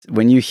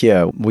When you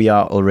hear we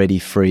are already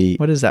free,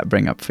 what does that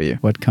bring up for you?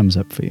 What comes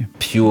up for you?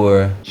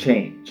 Pure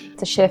change.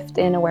 It's a shift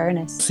in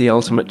awareness. It's the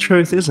ultimate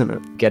truth, isn't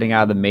it? Getting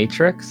out of the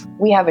matrix.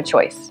 We have a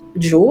choice.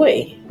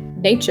 Joy.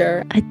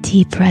 Nature. A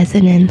deep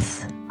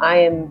resonance. I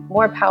am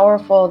more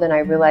powerful than I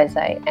realize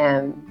I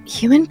am.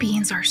 Human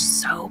beings are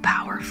so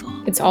powerful.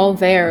 It's all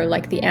there,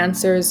 like the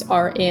answers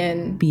are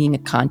in being a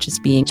conscious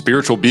being.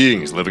 Spiritual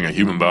beings living a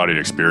human-bodied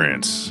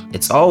experience.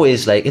 It's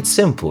always like, it's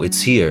simple,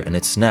 it's here and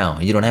it's now.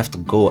 You don't have to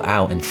go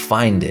out and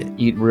find it.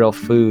 Eat real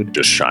food.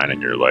 Just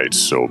shining your light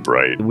so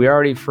bright. We're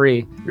already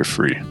free. You're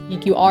free.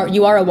 You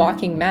are a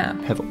walking map.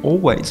 Have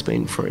always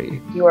been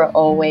free. You are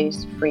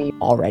always free.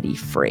 Already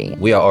free.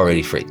 We are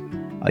already free.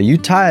 Are you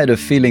tired of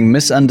feeling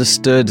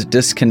misunderstood,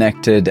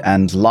 disconnected,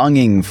 and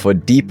longing for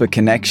deeper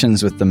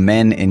connections with the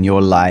men in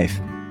your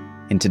life?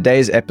 In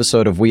today's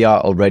episode of We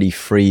Are Already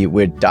Free,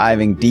 we're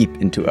diving deep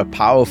into a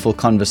powerful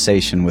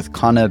conversation with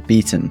Connor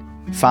Beaton,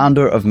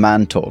 founder of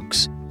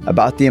ManTalks,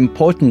 about the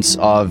importance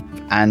of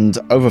and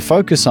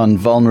overfocus on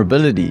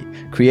vulnerability,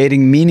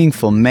 creating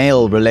meaningful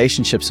male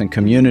relationships and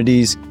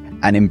communities,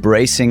 and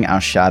embracing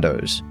our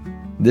shadows.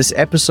 This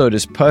episode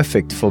is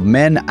perfect for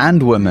men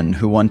and women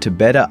who want to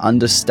better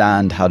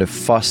understand how to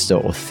foster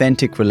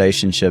authentic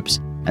relationships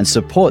and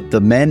support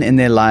the men in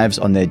their lives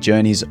on their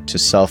journeys to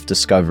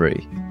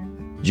self-discovery.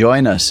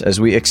 Join us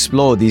as we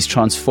explore these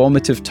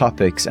transformative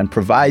topics and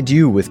provide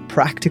you with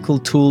practical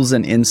tools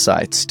and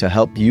insights to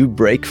help you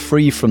break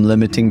free from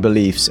limiting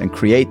beliefs and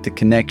create the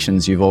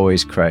connections you've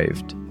always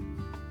craved.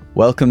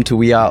 Welcome to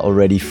We Are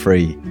Already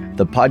Free,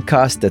 the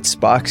podcast that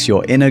sparks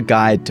your inner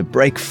guide to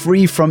break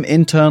free from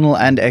internal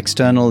and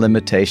external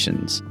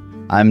limitations.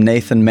 I'm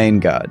Nathan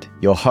Maingard,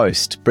 your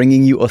host,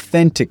 bringing you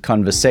authentic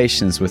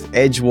conversations with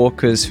edge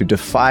walkers who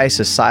defy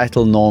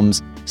societal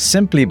norms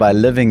simply by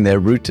living their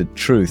rooted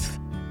truth.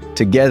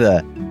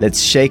 Together,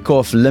 let's shake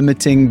off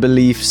limiting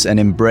beliefs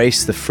and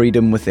embrace the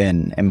freedom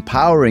within,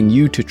 empowering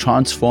you to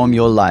transform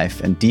your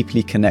life and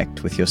deeply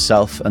connect with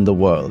yourself and the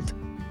world.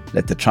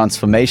 Let the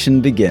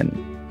transformation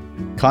begin.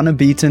 Connor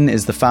Beaton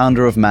is the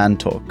founder of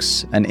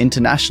ManTalks, an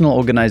international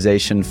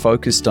organization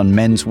focused on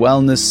men's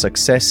wellness,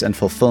 success, and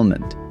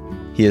fulfillment.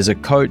 He is a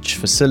coach,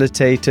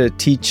 facilitator,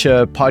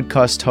 teacher,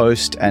 podcast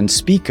host, and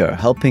speaker,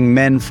 helping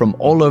men from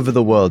all over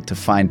the world to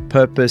find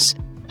purpose,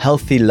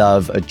 healthy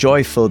love, a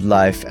joy-filled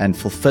life, and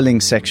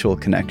fulfilling sexual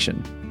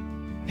connection.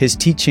 His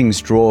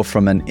teachings draw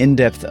from an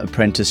in-depth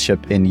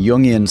apprenticeship in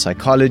Jungian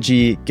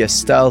psychology,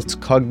 Gestalt,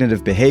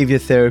 cognitive behavior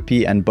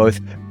therapy, and both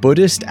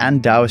Buddhist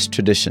and Taoist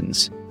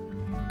traditions.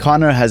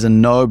 Connor has a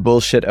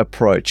no-bullshit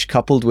approach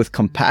coupled with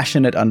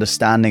compassionate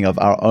understanding of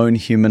our own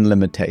human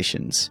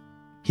limitations.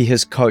 He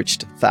has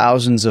coached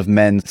thousands of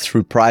men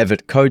through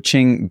private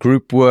coaching,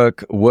 group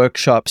work,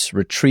 workshops,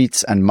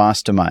 retreats, and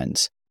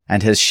masterminds,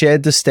 and has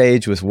shared the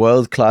stage with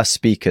world-class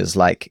speakers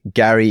like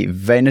Gary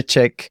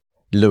Vaynerchuk,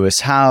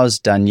 Lewis Howes,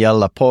 Danielle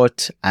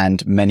Laporte,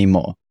 and many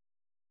more.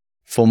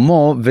 For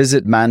more,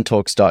 visit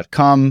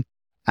mantalks.com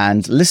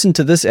and listen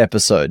to this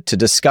episode to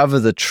discover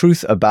the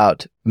truth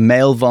about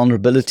male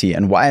vulnerability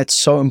and why it's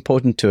so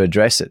important to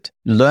address it.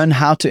 Learn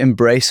how to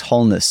embrace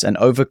wholeness and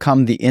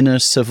overcome the inner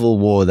civil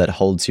war that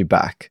holds you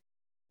back.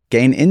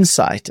 Gain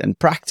insight and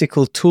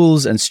practical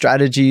tools and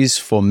strategies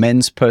for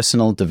men's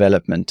personal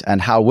development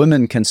and how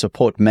women can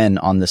support men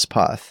on this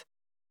path.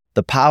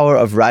 The power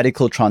of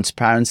radical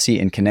transparency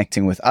in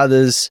connecting with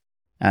others.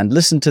 And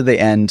listen to the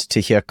end to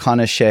hear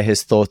Connor share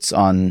his thoughts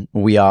on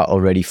We Are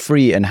Already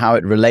Free and how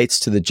it relates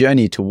to the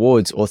journey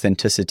towards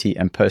authenticity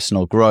and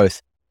personal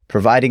growth,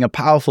 providing a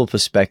powerful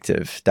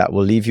perspective that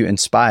will leave you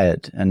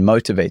inspired and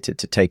motivated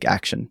to take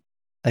action.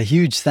 A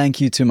huge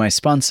thank you to my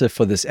sponsor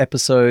for this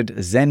episode,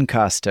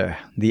 Zencastr,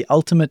 the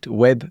ultimate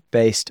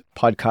web-based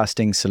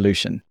podcasting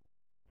solution.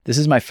 This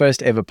is my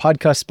first ever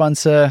podcast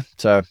sponsor,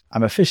 so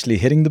I'm officially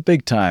hitting the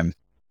big time.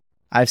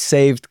 I've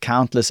saved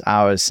countless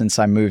hours since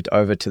I moved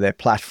over to their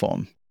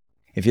platform.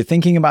 If you're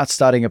thinking about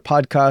starting a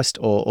podcast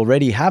or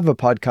already have a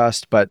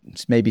podcast but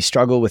maybe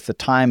struggle with the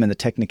time and the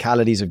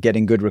technicalities of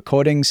getting good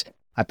recordings,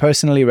 I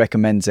personally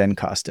recommend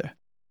Zencastr.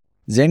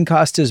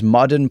 Zencastr's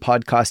modern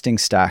podcasting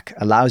stack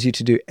allows you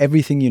to do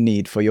everything you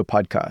need for your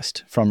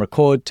podcast, from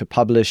record to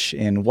publish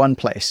in one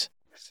place.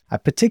 I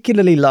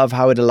particularly love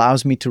how it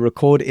allows me to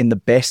record in the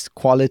best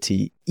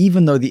quality,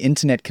 even though the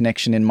internet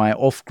connection in my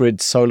off-grid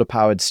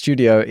solar-powered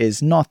studio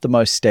is not the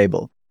most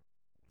stable.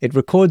 It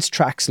records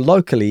tracks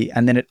locally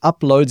and then it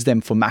uploads them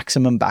for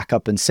maximum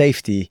backup and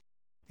safety.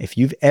 If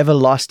you've ever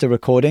lost a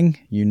recording,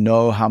 you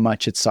know how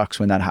much it sucks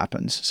when that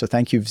happens. So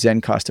thank you,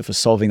 Zencastr, for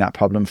solving that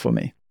problem for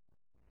me.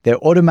 Their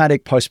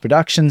automatic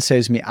post-production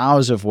saves me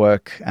hours of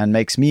work and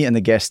makes me and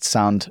the guests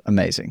sound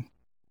amazing.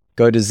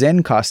 Go to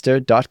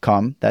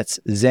zencastr.com, that's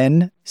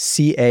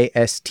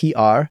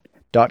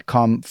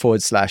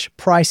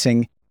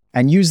zencastr.com/pricing,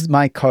 and use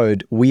my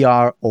code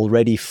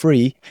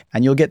WeAreAlreadyFree,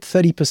 and you'll get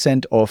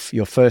 30% off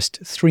your first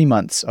 3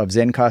 months of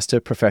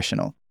Zencastr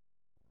Professional.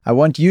 I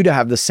want you to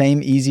have the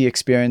same easy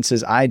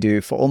experiences I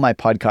do for all my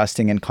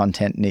podcasting and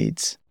content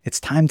needs. It's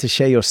time to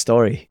share your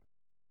story.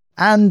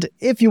 And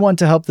if you want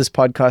to help this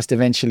podcast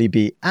eventually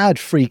be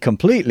ad-free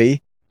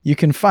completely, you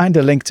can find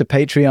a link to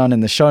Patreon in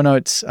the show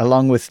notes,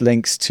 along with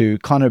links to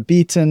Connor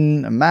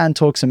Beaton,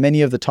 ManTalks, and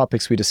many of the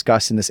topics we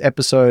discussed in this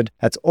episode.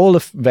 That's all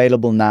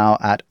available now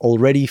at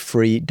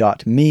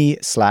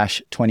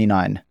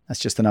alreadyfree.me/29. That's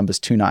just the numbers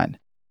 29.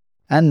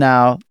 And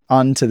now,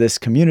 on to this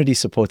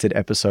community-supported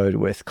episode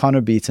with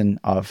Connor Beaton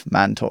of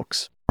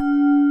ManTalks.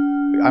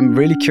 I'm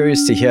really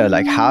curious to hear,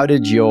 how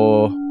did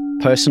your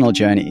personal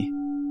journey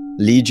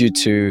lead you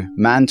to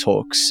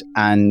ManTalks,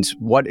 and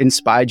what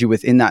inspired you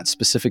within that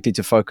specifically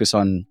to focus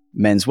on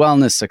men's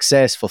wellness,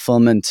 success,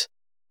 fulfillment,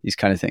 these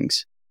kind of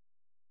things?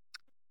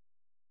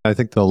 I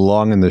think the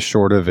long and the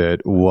short of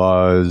it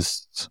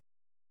was,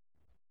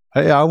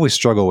 I always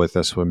struggle with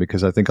this one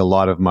because I think a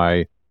lot of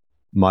my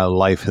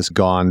life has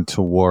gone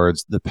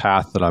towards the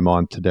path that I'm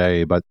on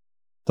today. But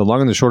the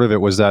long and the short of it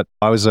was that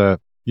I was a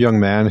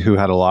young man who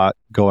had a lot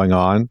going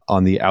on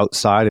the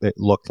outside. It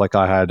looked like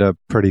I had a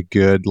pretty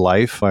good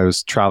life. I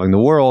was traveling the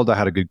world. I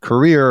had a good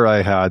career.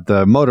 I had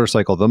the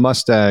motorcycle, the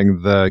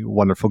Mustang, the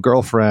wonderful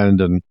girlfriend.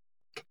 And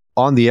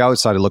on the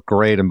outside, it looked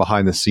great. And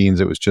behind the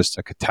scenes, it was just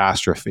a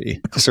catastrophe.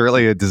 It's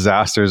really a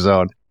disaster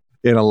zone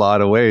in a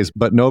lot of ways,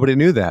 but nobody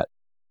knew that.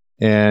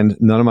 And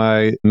none of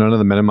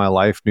the men in my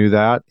life knew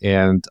that.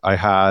 And I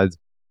had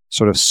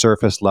sort of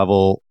surface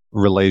level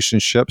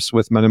relationships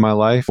with men in my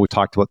life. We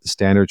talked about the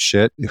standard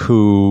shit,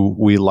 who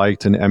we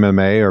liked in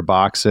MMA or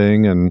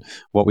boxing, and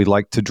what we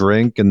liked to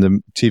drink, and the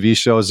TV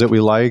shows that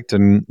we liked,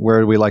 and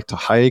where we liked to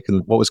hike,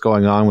 and what was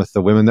going on with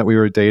the women that we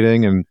were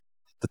dating, and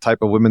the type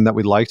of women that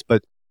we liked.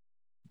 But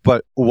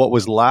what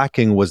was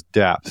lacking was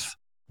depth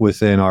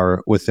within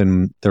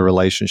the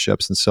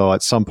relationships. And so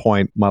at some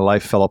point, my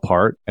life fell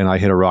apart, and I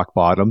hit a rock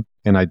bottom,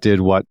 and I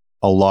did what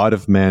a lot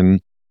of men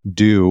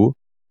do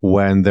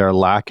when they're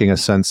lacking a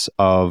sense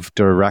of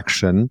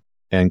direction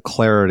and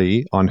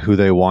clarity on who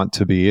they want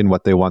to be and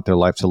what they want their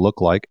life to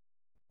look like,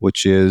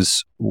 which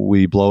is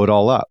we blow it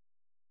all up.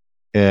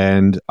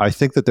 And I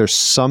think that there's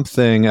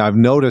something, I've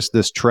noticed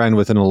this trend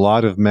within a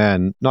lot of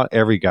men, not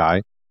every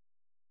guy,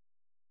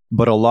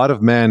 but a lot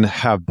of men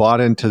have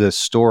bought into this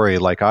story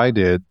like I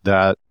did,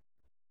 that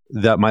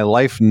my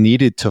life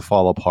needed to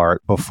fall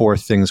apart before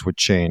things would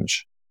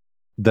change.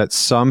 That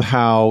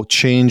somehow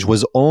change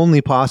was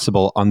only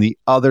possible on the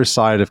other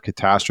side of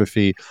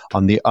catastrophe,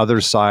 on the other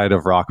side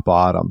of rock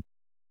bottom.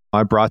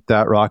 I brought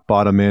that rock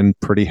bottom in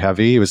pretty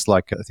heavy. It was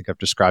like, I think I've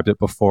described it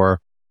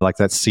before, like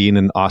that scene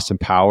in Austin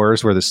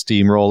Powers where the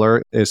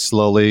steamroller is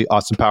slowly,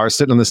 Austin Powers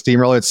sitting on the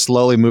steamroller, it's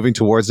slowly moving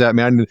towards that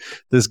man,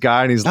 this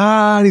guy, and he's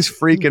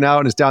freaking out,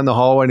 and it's down the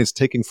hallway, and it's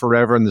taking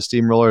forever, and the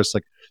steamroller is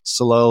like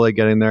slowly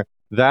getting there.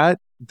 That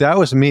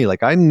was me.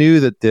 Like, I knew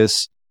that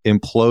this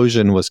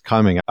implosion was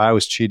coming. I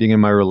was cheating in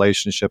my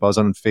relationship. I was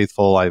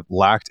unfaithful. I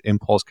lacked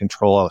impulse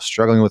control. I was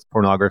struggling with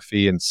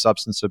pornography and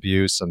substance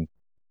abuse, and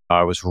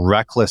I was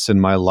reckless in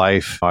my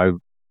life. I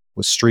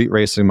was street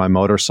racing my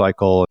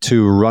motorcycle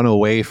to run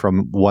away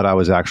from what I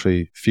was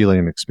actually feeling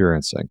and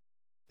experiencing,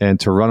 and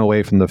to run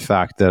away from the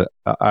fact that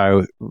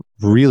I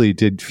really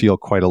did feel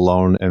quite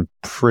alone and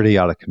pretty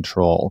out of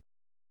control,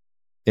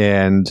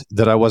 and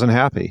that I wasn't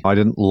happy. I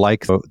didn't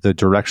like the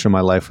direction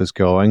my life was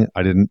going.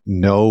 I didn't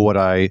know what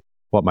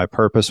my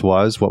purpose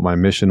was, what my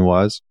mission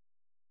was.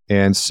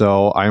 And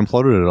so I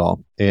imploded it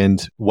all.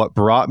 And what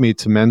brought me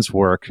to men's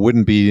work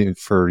wouldn't be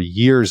for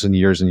years and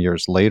years and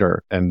years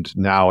later. And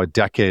now, a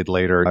decade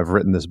later, I've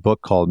written this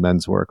book called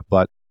Men's Work.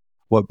 But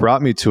what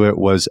brought me to it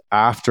was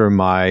after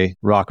my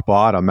rock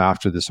bottom,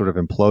 after this sort of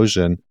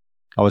implosion,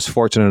 I was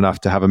fortunate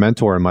enough to have a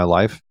mentor in my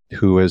life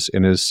who is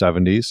in his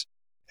 70s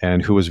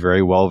and who was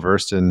very well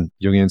versed in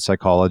Jungian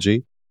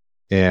psychology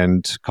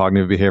and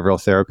cognitive behavioral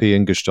therapy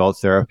and Gestalt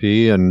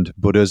therapy and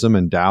Buddhism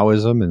and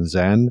Taoism and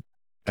Zen.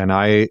 And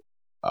I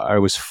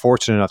was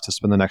fortunate enough to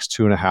spend the next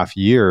 2.5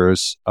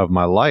 years of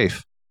my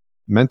life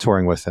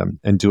mentoring with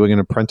him and doing an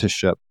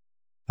apprenticeship,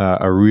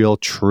 a real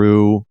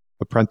true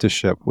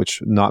apprenticeship,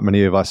 which not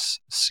many of us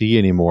see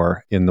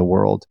anymore in the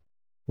world,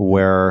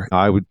 where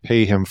I would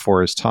pay him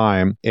for his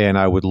time and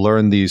I would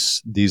learn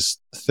these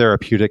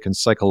therapeutic and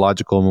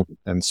psychological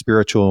and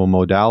spiritual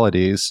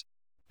modalities.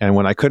 And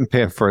when I couldn't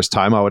pay him for his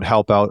time, I would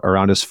help out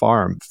around his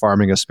farm,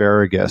 farming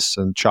asparagus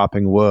and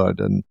chopping wood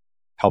and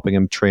helping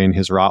him train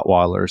his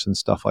Rottweilers and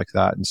stuff like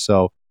that. And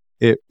so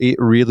it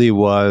really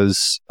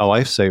was a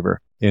lifesaver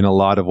in a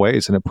lot of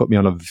ways. And it put me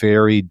on a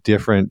very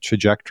different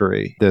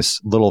trajectory. This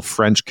little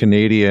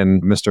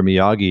French-Canadian Mr.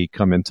 Miyagi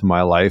come into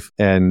my life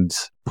and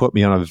put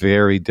me on a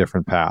very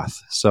different path.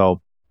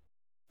 So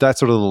that's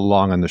sort of the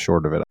long and the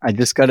short of it. I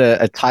just got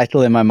a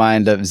title in my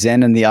mind of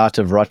Zen and the Art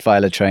of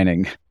Rottweiler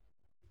Training.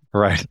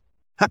 Right.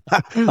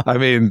 I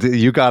mean,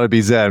 you got to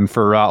be Zen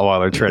for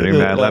Rottweiler training,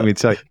 man. Let me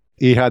tell you.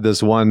 He had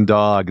this one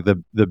dog,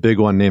 the big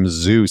one named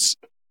Zeus,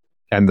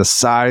 and the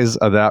size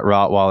of that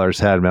Rottweiler's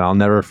head, man, I'll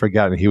never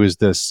forget. And he was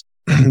this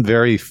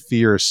very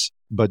fierce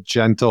but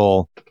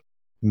gentle,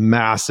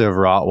 massive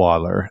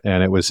Rottweiler,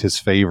 and it was his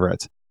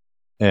favorite.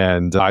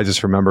 And I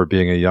just remember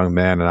being a young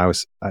man, and I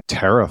was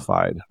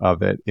terrified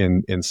of it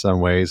in some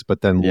ways,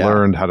 but then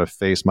learned how to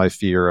face my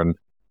fear and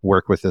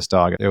work with this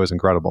dog. It was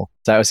incredible.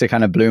 That also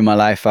kind of blew my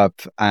life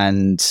up.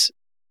 And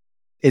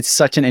it's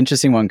such an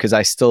interesting one because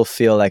I still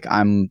feel like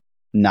I'm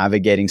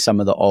navigating some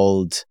of the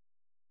old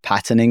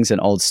patternings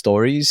and old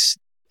stories.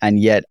 And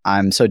yet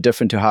I'm so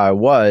different to how I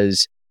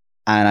was,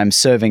 and I'm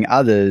serving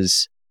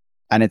others.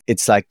 And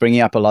it's like bringing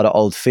up a lot of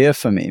old fear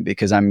for me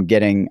because I'm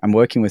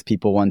working with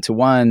people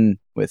one-to-one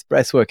with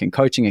breathwork and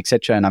coaching,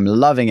 etc. And I'm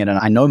loving it. And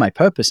I know my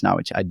purpose now,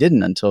 which I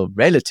didn't until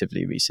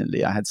relatively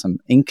recently. I had some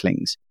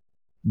inklings,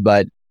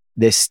 but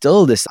there's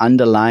still this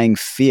underlying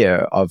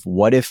fear of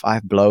what if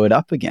I blow it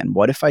up again?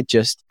 What if I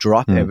just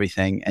drop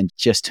everything and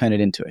just turn it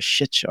into a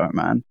shit show,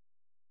 man?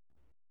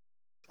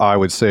 I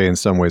would say in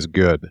some ways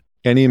good.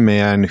 Any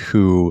man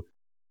who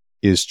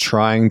is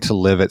trying to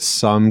live at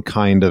some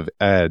kind of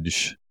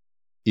edge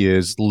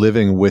is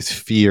living with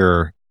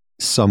fear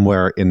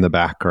somewhere in the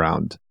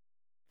background.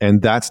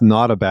 And that's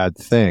not a bad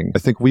thing. I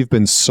think we've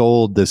been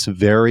sold this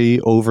very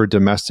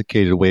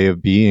over-domesticated way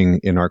of being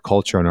in our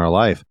culture and our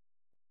life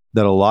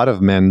that a lot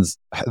of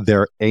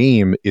their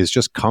aim is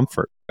just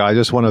comfort. I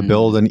just want to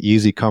build an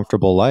easy,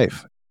 comfortable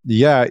life.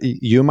 Yeah,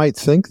 you might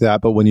think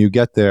that, but when you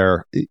get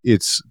there,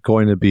 it's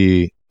going to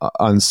be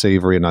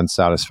unsavory and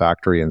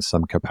unsatisfactory in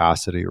some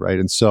capacity, right?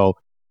 And so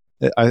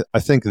I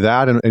think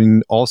that,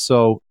 and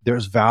also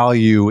there's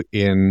value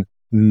in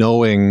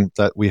knowing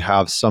that we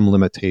have some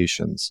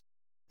limitations,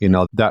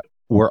 that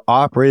we're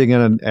operating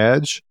at an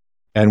edge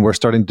and we're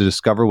starting to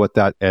discover what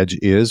that edge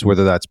is,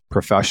 whether that's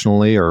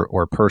professionally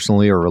or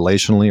personally or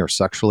relationally or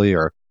sexually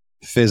or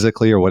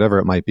physically or whatever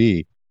it might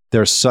be.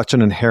 There's such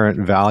an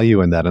inherent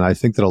value in that. And I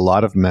think that a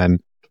lot of men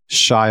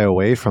shy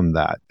away from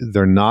that.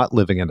 They're not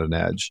living at an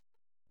edge.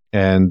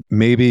 And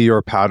maybe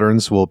your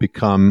patterns will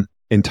become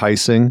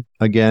enticing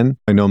again.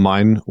 I know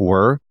mine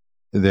were.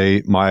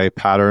 My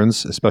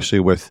patterns, especially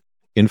with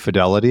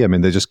infidelity,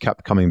 they just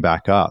kept coming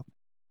back up.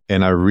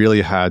 And I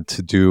really had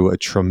to do a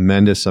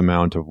tremendous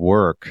amount of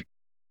work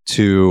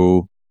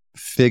to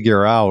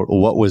figure out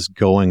what was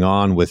going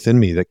on within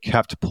me that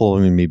kept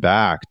pulling me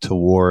back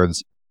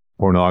towards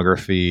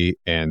pornography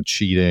and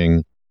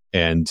cheating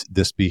and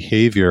this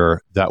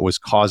behavior that was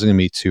causing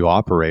me to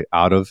operate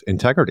out of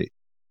integrity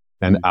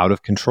and out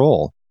of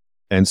control.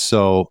 And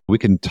so we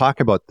can talk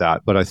about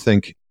that, but I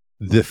think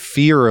the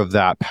fear of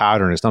that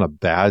pattern is not a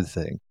bad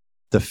thing.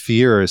 The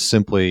fear is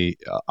simply,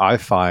 I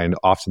find,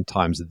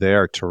 oftentimes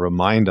there to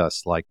remind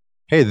us like,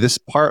 hey, this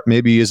part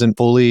maybe isn't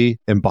fully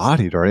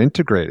embodied or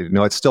integrated.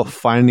 It's still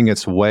finding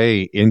its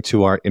way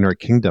into our inner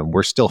kingdom.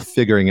 We're still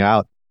figuring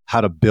out how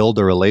to build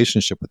a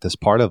relationship with this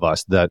part of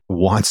us that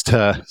wants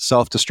to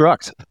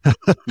self-destruct,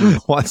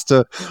 wants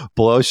to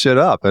blow shit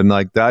up. And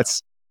like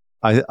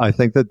I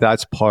think that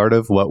that's part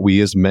of what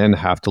we as men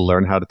have to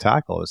learn how to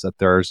tackle, is that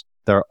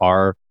there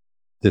are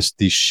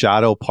these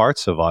shadow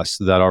parts of us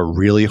that are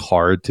really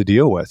hard to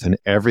deal with. And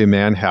every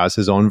man has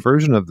his own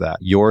version of that.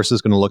 Yours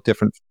is going to look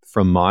different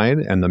from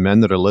mine. And the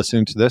men that are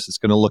listening to this, it's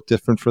going to look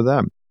different for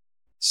them.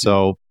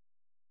 So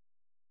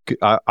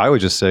I would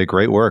just say,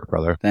 great work,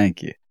 brother.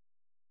 Thank you.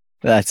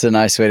 That's a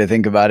nice way to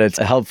think about it. It's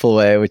a helpful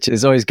way, which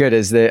is always good.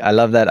 I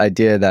love that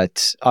idea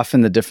that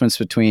often the difference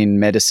between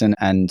medicine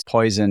and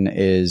poison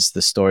is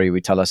the story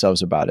we tell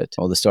ourselves about it,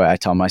 or the story I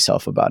tell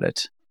myself about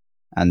it.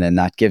 And then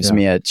that gives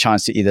me a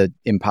chance to either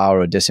empower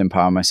or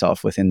disempower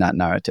myself within that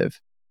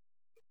narrative.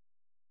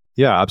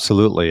 Yeah,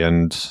 absolutely.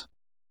 And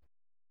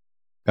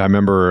I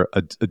remember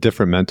a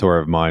different mentor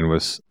of mine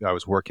I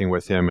was working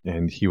with him,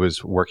 and he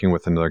was working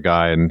with another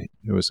guy, and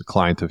it was a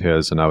client of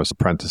his, and I was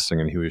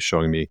apprenticing, and he was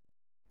showing me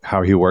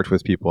how he worked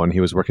with people. And he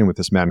was working with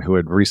this man who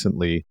had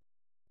recently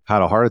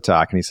had a heart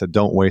attack, and he said,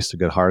 don't waste a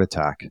good heart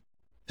attack.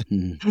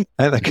 And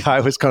the guy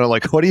was kind of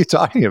like, what are you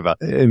talking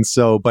about? And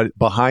so, but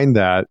behind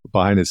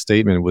his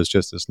statement was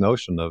just this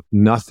notion of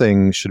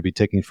nothing should be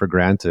taken for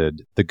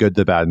granted, the good,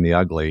 the bad, and the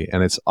ugly.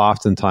 And it's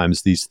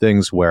oftentimes these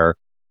things where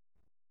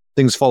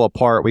things fall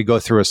apart. We go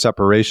through a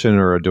separation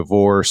or a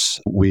divorce.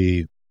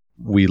 We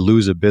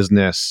lose a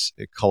business,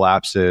 it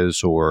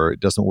collapses, or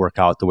it doesn't work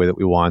out the way that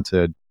we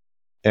wanted.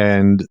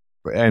 And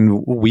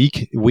we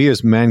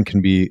as men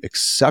can be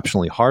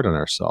exceptionally hard on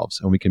ourselves,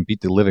 and we can beat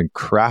the living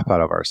crap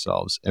out of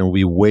ourselves, and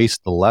we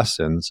waste the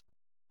lessons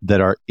that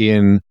are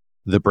in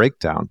the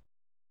breakdown.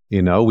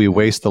 We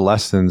waste the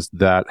lessons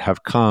that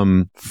have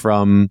come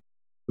from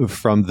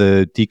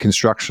the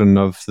deconstruction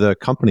of the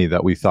company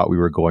that we thought we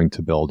were going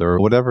to build, or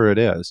whatever it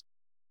is.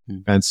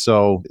 And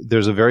so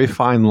there's a very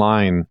fine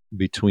line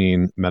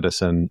between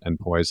medicine and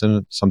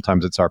poison.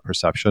 Sometimes it's our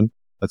perception.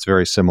 That's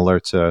very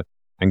similar to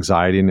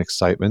anxiety and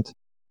excitement.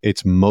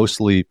 It's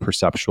mostly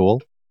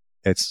perceptual.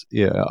 It's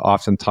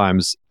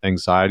oftentimes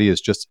anxiety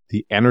is just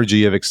the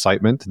energy of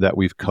excitement that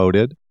we've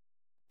coded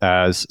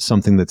as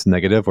something that's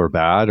negative or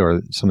bad,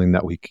 or something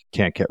that we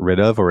can't get rid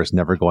of, or is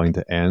never going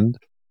to end,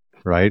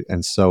 right?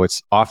 And so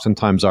it's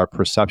oftentimes our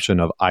perception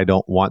of, I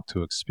don't want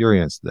to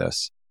experience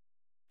this.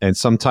 And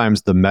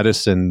sometimes the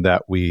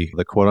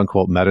quote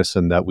unquote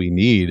medicine that we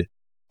need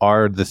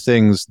are the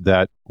things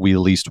that we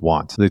least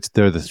want.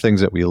 They're the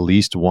things that we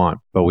least want,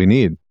 but we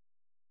need.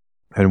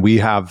 And we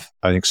have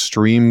an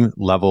extreme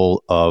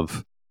level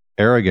of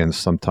arrogance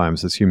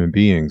sometimes as human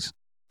beings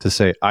to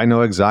say, I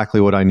know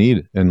exactly what I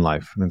need in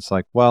life. And it's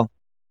like, well,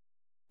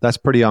 that's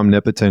pretty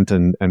omnipotent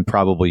and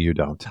probably you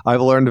don't.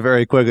 I've learned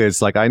very quickly,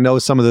 it's like I know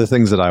some of the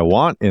things that I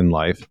want in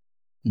life,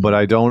 but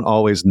I don't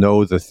always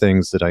know the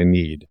things that I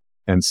need.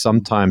 And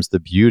sometimes the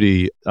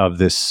beauty of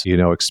this,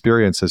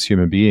 experience as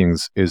human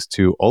beings is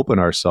to open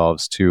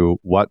ourselves to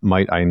what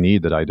might I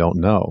need that I don't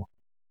know.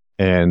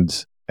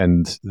 And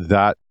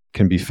that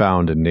can be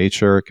found in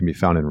nature, it can be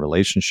found in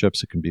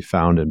relationships, it can be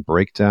found in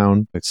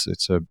breakdown. It's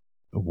a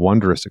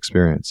wondrous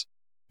experience.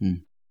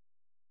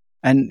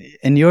 And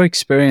in your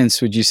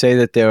experience, would you say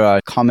that there are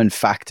common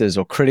factors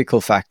or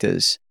critical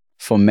factors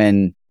for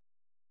men,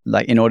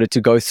 like in order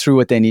to go through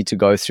what they need to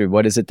go through?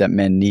 What is it that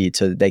men need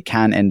so that they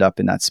can end up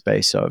in that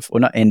space of,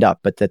 or not end up,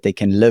 but that they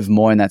can live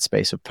more in that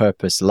space of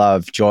purpose,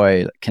 love,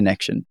 joy,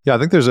 connection? Yeah, I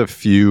think there's a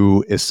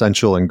few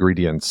essential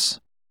ingredients.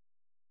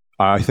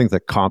 I think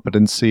that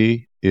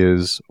competency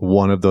is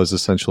one of those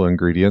essential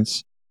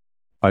ingredients.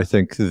 I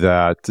think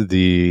that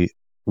the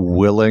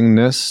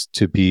willingness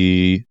to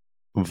be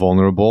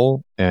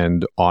vulnerable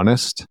and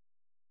honest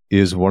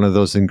is one of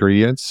those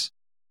ingredients.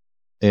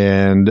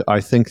 And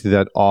I think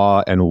that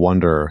awe and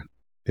wonder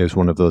is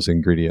one of those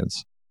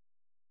ingredients.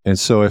 And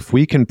so if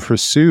we can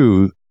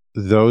pursue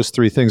those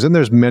three things, and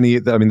there's many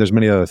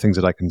other things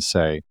that I can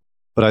say,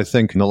 but I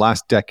think in the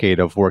last decade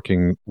of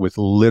working with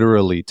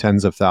literally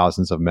tens of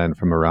thousands of men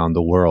from around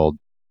the world,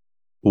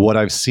 what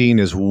I've seen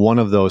is one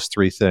of those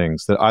three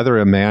things, that either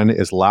a man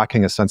is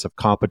lacking a sense of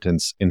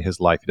competence in his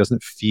life. He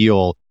doesn't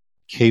feel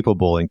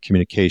capable in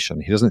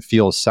communication. He doesn't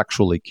feel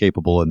sexually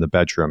capable in the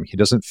bedroom. He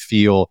doesn't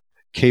feel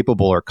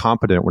capable or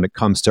competent when it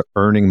comes to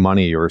earning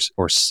money or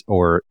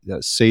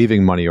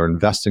saving money or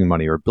investing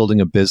money or building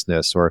a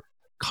business, or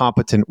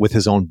competent with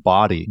his own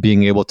body,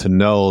 being able to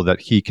know that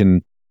he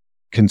can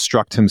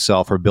construct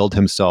himself or build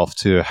himself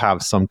to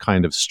have some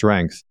kind of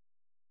strength.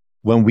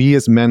 When we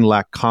as men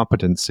lack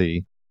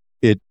competency,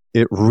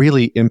 it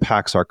really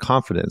impacts our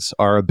confidence,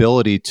 our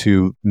ability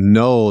to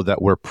know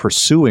that we're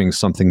pursuing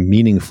something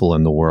meaningful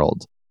in the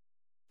world.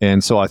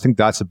 And so I think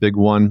that's a big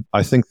one.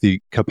 I think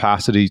the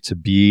capacity to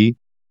be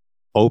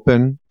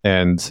open,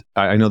 and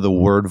I know the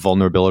word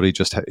vulnerability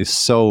is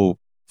so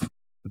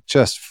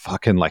just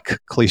fucking like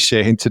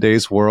cliche in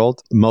today's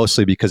world,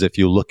 mostly because if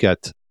you look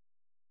at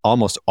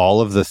almost all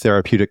of the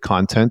therapeutic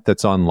content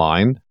that's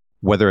online,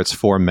 whether it's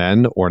for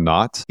men or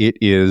not, it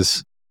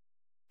is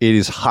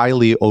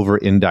highly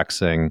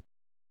over-indexing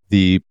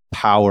the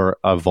power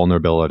of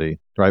vulnerability,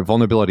 right?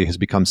 Vulnerability has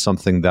become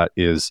something that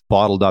is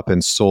bottled up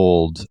and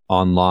sold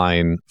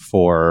online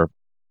for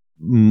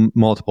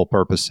multiple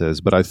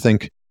purposes. But I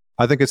think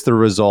it's the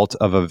result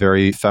of a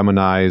very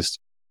feminized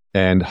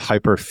and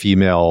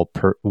hyper-female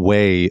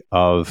way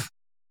of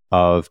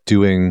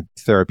doing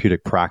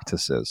therapeutic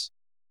practices.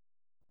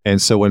 And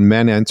so when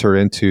men enter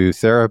into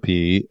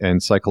therapy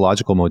and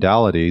psychological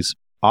modalities,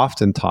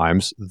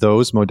 oftentimes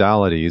those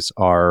modalities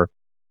are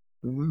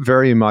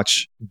very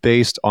much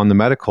based on the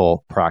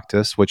medical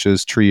practice, which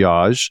is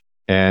triage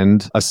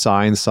and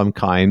assign some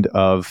kind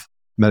of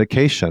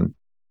medication.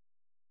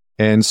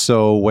 And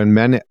so when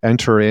men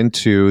enter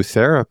into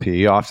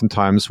therapy,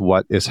 oftentimes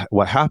what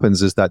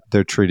happens is that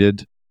they're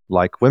treated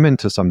like women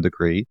to some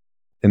degree,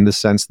 in the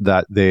sense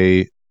that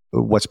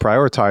what's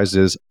prioritized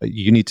is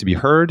you need to be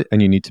heard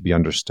and you need to be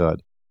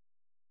understood.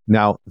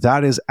 Now,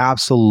 that is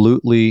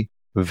absolutely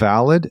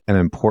valid and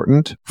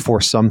important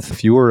for some.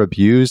 If you were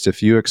abused,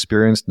 if you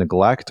experienced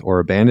neglect or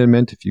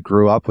abandonment, if you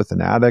grew up with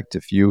an addict,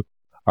 if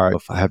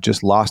have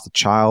just lost a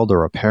child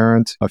or a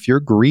parent, if you're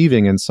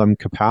grieving in some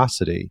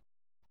capacity,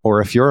 or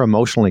if you're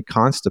emotionally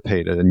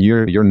constipated and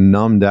you're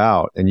numbed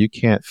out and you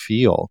can't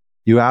feel,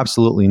 you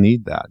absolutely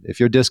need that. If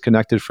you're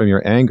disconnected from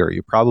your anger,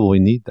 you probably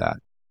need that.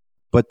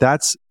 But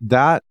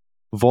that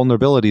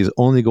vulnerability is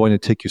only going to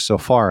take you so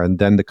far, and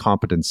then the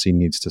competency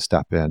needs to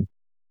step in.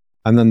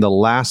 And then the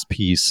last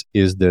piece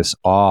is this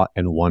awe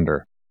and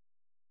wonder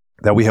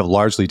that we have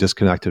largely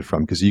disconnected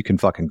from, because you can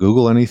fucking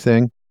Google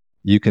anything.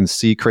 You can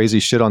see crazy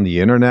shit on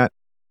the internet.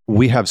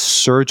 We have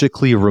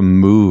surgically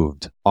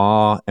removed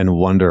awe and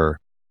wonder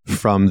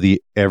from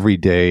the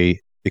everyday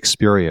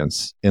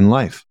experience in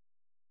life.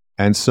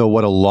 And so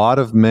what a lot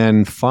of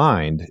men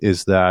find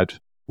is that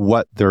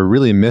what they're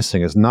really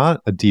missing is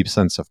not a deep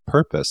sense of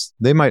purpose.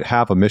 They might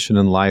have a mission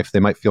in life. They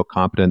might feel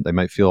competent. They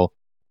might feel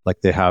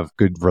like they have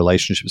good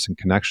relationships and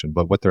connection.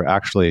 But what they're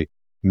actually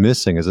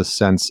missing is a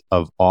sense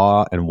of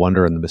awe and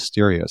wonder in the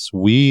mysterious.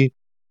 We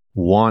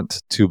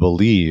want to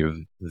believe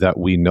that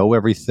we know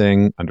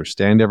everything,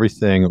 understand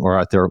everything,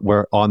 or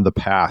we're on the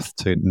path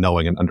to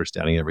knowing and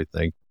understanding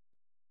everything.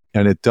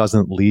 And it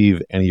doesn't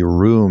leave any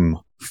room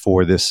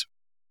for this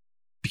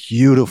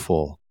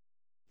beautiful,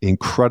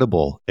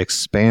 incredible,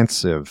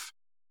 expansive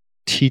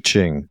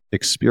teaching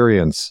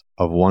experience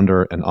of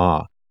wonder and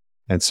awe.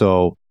 And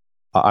so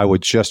I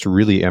would just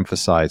really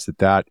emphasize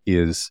that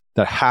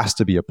has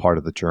to be a part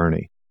of the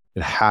journey.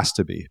 It has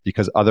to be,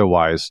 because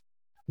otherwise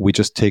we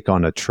just take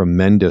on a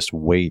tremendous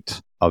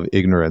weight of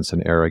ignorance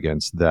and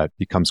arrogance that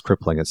becomes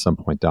crippling at some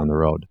point down the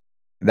road.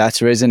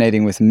 that's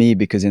resonating with me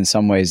because in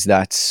some ways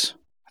I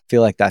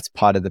feel like that's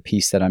part of the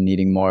piece that I'm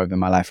needing more of in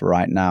my life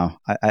right now.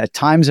 At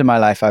times in my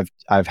life,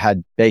 I've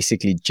had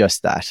basically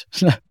just that.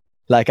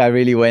 Like I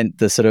really went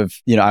the sort of,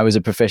 I was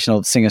a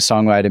professional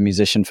singer-songwriter,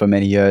 musician for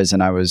many years,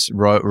 and I was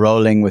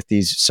rolling with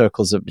these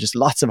circles of just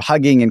lots of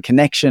hugging and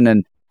connection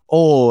and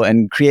awe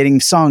and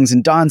creating songs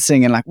and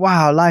dancing and like,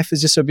 wow, life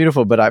is just so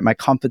beautiful. But my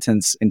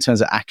competence in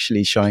terms of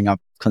actually showing up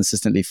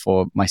consistently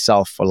for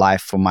myself, for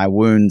life, for my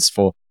wounds,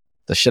 for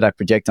the shit I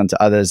project onto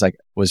others, like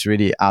was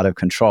really out of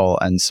control.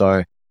 And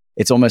so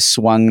it's almost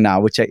swung now,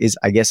 which is,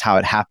 I guess, how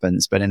it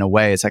happens. But in a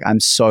way, it's like I'm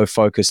so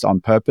focused on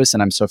purpose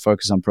and I'm so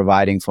focused on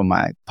providing for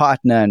my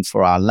partner and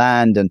for our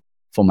land and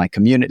for my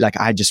community. Like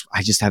I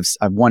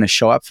want to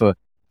show up for,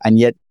 and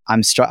yet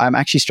I'm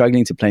actually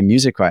struggling to play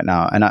music right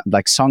now. And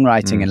like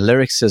songwriting and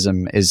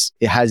lyricism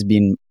it has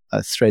been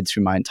a thread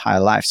through my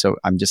entire life. So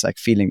I'm just like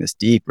feeling this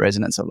deep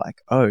resonance of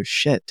like, oh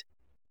shit,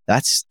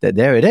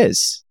 there it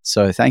is.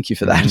 So thank you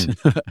for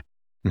that.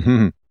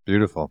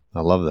 Beautiful.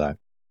 I love that.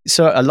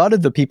 So a lot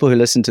of the people who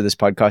listen to this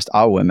podcast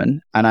are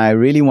women. And I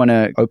really want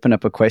to open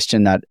up a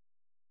question that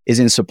is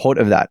in support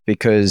of that,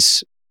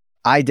 because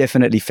I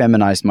definitely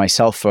feminized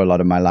myself for a lot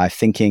of my life,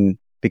 thinking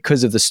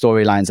because of the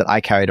storylines that I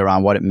carried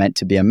around what it meant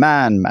to be a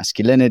man,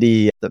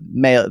 masculinity, the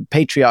male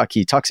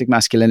patriarchy, toxic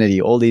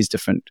masculinity, all these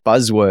different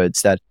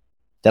buzzwords that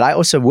I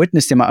also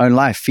witnessed in my own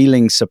life,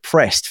 feeling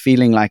suppressed,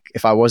 feeling like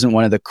if I wasn't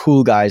one of the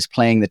cool guys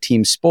playing the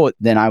team sport,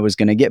 then I was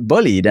going to get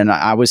bullied. And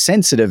I was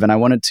sensitive and I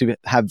wanted to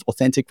have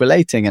authentic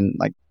relating, and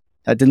like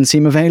that didn't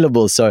seem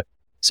available. So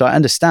I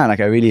understand, like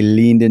I really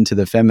leaned into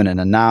the feminine,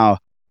 and now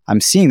I'm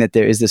seeing that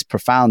there is this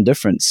profound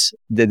difference,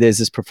 that there's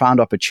this profound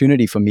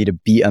opportunity for me to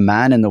be a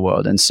man in the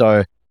world. And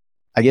so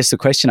I guess the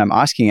question I'm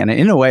asking, and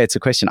in a way it's a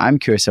question I'm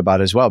curious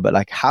about as well, but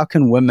like how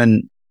can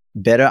women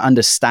better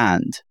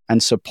understand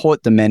and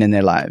support the men in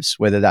their lives,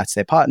 whether that's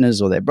their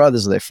partners or their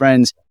brothers or their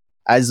friends,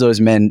 as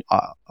those men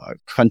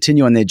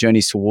continue on their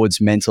journeys towards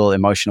mental,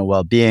 emotional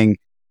well-being?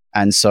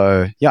 And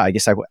so, yeah, I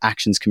guess like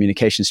actions,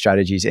 communication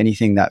strategies,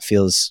 anything that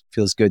feels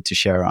good to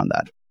share around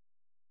that.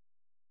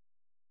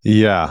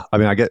 Yeah. I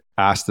mean, I get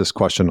asked this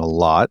question a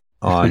lot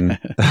on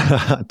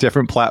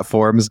different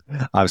platforms.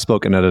 I've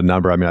spoken at a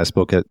number. I mean, I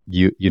spoke at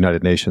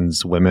United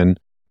Nations Women,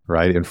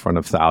 right, in front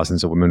of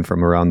thousands of women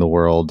from around the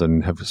world,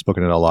 and have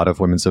spoken at a lot of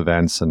women's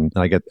events. And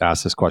I get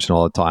asked this question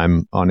all the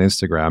time on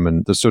Instagram.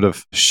 And the sort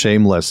of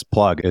shameless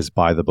plug is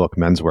buy the book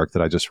Menswork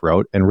that I just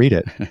wrote and read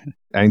it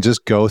and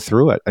just go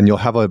through it. And you'll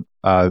have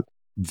a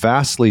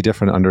vastly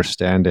different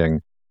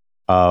understanding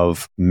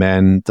of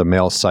men, the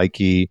male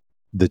psyche,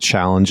 the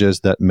challenges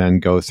that men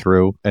go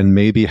through, and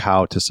maybe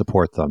how to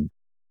support them.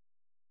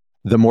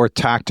 The more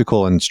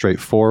tactical and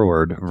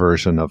straightforward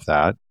version of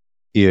that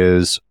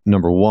is,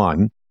 number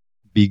one,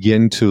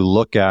 begin to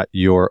look at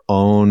your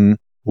own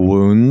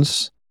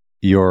wounds,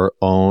 your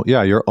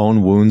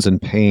own wounds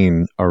and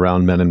pain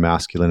around men and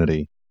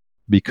masculinity,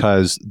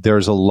 because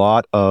there's a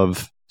lot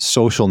of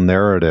social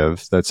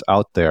narrative that's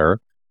out there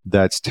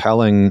that's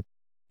telling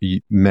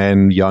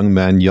men,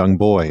 young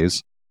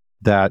boys,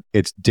 that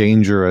it's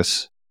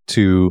dangerous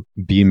to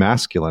be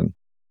masculine,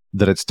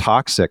 that it's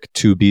toxic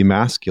to be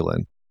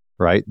masculine,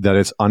 right? That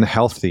it's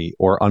unhealthy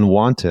or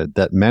unwanted,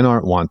 that men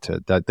aren't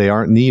wanted, that they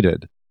aren't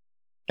needed.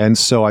 And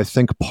so I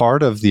think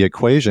part of the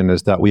equation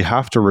is that we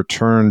have to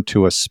return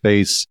to a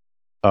space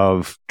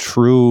of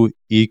true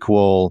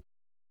equal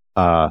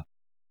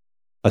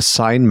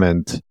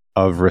assignment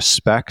of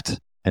respect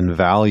and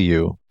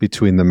value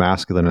between the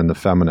masculine and the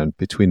feminine,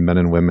 between men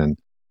and women,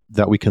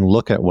 that we can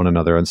look at one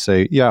another and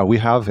say, yeah, we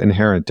have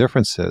inherent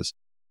differences,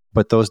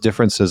 but those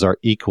differences are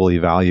equally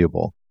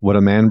valuable. What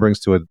a man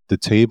brings to the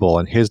table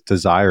and his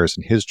desires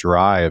and his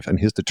drive and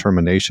his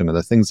determination and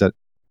the things that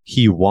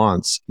he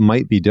wants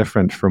might be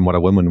different from what a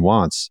woman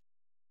wants.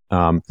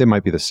 They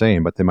might be the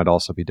same, but they might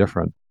also be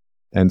different.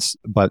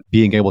 But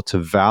being able to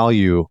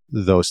value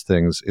those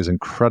things is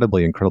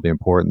incredibly, incredibly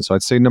important. So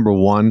I'd say number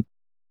one,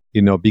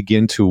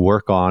 begin to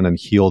work on and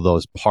heal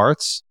those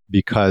parts,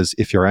 because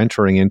if you're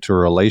entering into a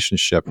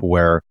relationship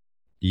where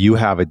you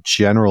have a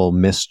general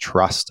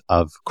mistrust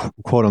of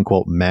quote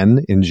unquote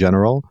men in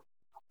general,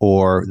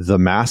 or the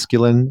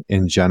masculine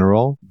in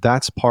general,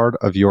 that's part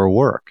of your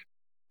work.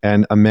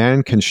 And a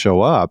man can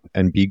show up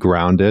and be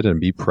grounded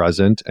and be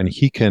present, and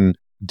he can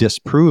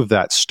disprove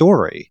that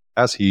story,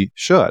 as he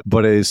should.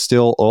 But it is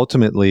still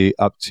ultimately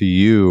up to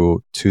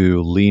you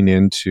to lean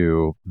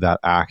into that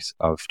act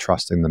of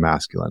trusting the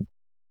masculine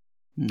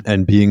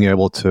and being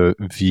able to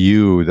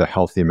view the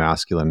healthy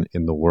masculine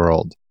in the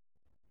world.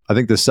 I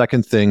think the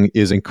second thing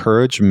is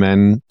encourage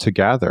men to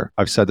gather.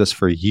 I've said this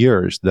for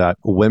years, that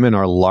women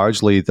are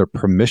largely the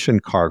permission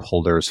card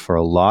holders for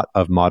a lot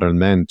of modern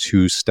men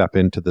to step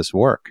into this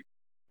work.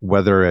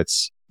 Whether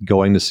it's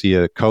going to see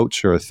a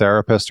coach or a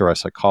therapist or a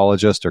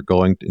psychologist or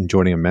going and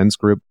joining a men's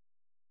group,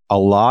 a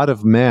lot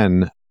of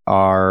men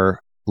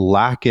are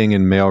lacking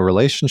in male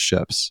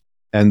relationships,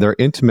 and their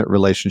intimate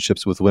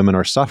relationships with women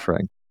are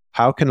suffering.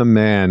 How can a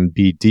man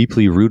be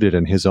deeply rooted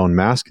in his own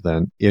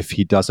masculine if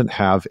he doesn't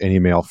have any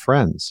male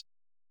friends?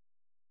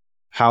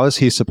 how is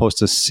he supposed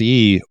to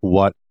see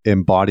what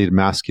embodied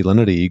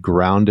masculinity,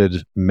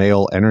 grounded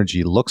male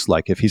energy looks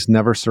like if he's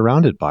never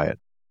surrounded by it?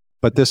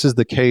 But this is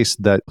the case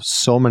that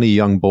so many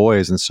young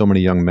boys and so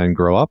many young men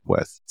grow up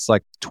with. It's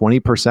like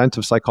 20%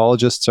 of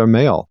psychologists are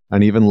male,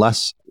 and even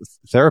less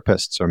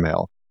therapists are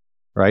male,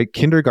 right?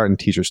 Kindergarten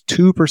teachers,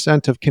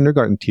 2% of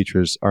kindergarten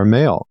teachers are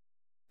male.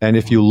 And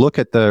if you look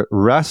at the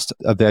rest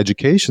of the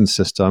education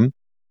system,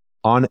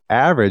 on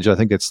average, I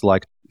think it's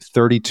like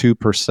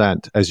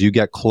 32%. As you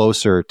get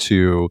closer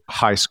to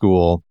high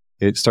school,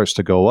 it starts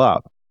to go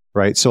up,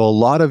 right? So a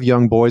lot of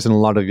young boys and a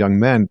lot of young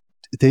men,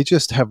 they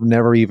just have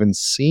never even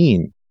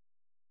seen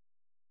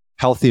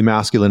healthy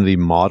masculinity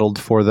modeled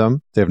for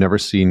them. They've never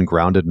seen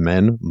grounded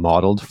men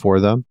modeled for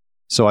them.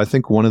 So I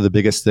think one of the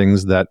biggest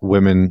things that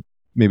women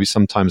maybe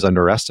sometimes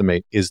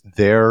underestimate is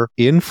their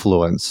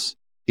influence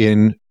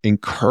in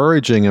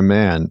encouraging a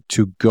man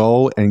to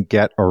go and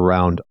get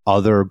around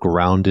other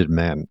grounded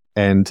men.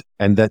 And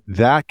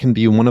that can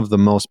be one of the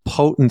most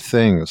potent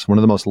things, one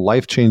of the most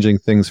life-changing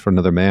things for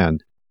another man,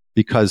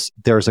 because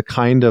there's a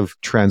kind of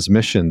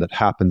transmission that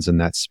happens in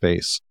that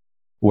space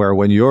where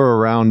when you're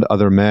around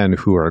other men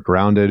who are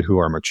grounded, who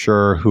are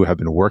mature, who have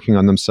been working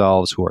on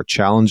themselves, who are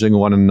challenging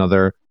one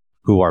another,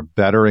 who are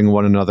bettering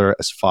one another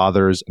as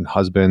fathers and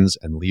husbands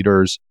and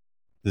leaders,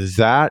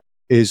 that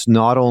is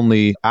not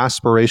only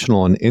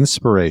aspirational and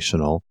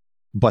inspirational,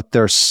 but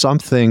there's some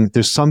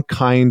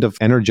kind of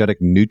energetic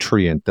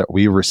nutrient that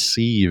we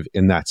receive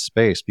in that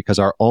space because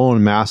our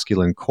own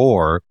masculine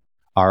core,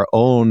 our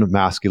own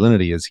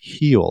masculinity is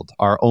healed.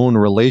 Our own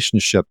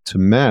relationship to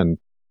men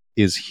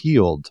is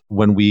healed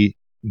when we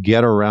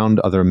get around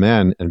other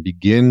men and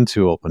begin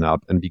to open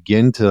up and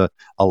begin to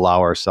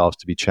allow ourselves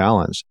to be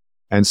challenged.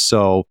 And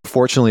so,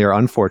 fortunately or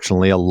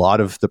unfortunately, a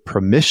lot of the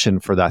permission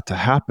for that to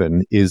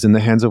happen is in the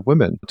hands of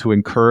women to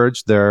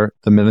encourage the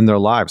men in their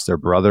lives, their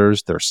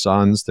brothers, their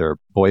sons, their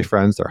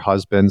boyfriends, their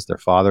husbands, their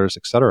fathers,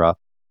 etc.,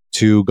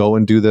 to go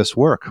and do this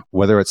work,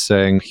 whether it's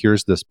saying,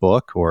 here's this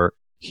book or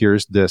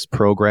here's this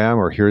program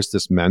or here's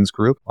this men's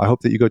group. I hope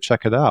that you go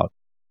check it out.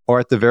 Or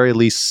at the very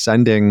least,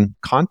 sending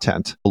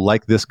content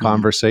like this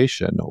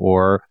conversation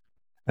or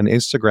an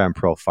Instagram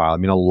profile. I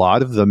mean, a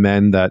lot of the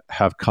men that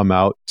have come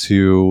out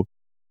to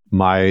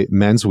my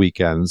men's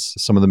weekends,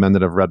 some of the men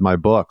that have read my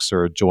books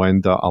or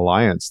joined the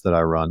alliance that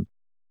I run,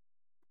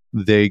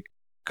 they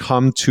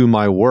come to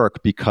my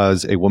work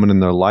because a woman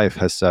in their life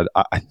has said,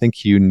 I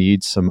think you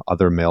need some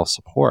other male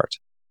support.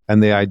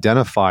 And they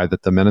identify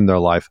that the men in their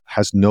life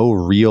has no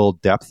real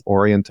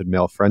depth-oriented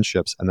male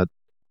friendships and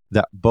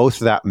that both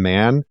that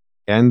man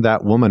and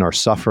that woman are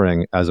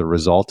suffering as a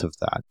result of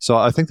that. So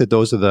I think that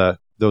those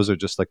are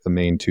just like the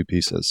main two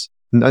pieces.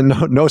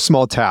 No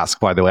small task,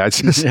 by the way.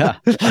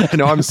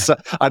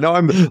 I know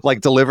I'm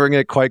like delivering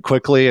it quite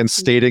quickly and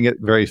stating it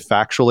very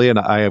factually,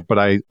 but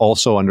I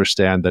also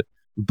understand that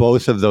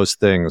both of those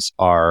things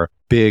are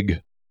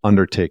big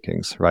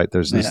undertakings, right?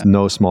 There's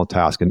no small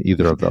task in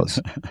either of those.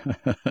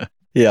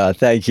 Yeah,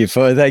 thank you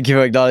for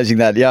acknowledging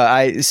that.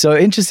 Yeah, so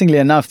interestingly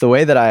enough, the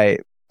way that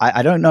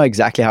I don't know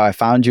exactly how I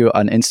found you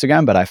on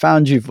Instagram, but I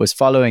found you, was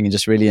following and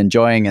just really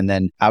enjoying. And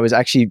then I was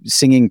actually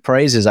singing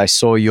praises. I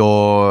saw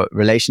your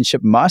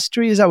relationship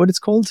mastery. Is that what it's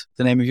called?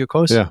 The name of your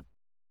course?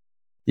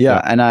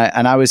 Yeah. And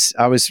I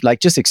was like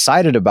just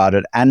excited about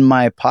it. And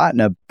my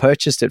partner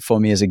purchased it for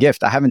me as a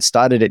gift. I haven't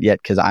started it yet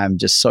because I am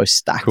just so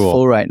stacked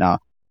full right now,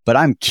 but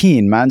I'm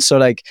keen, man. So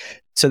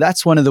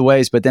that's one of the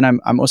ways. But then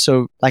I'm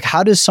also like,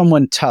 how does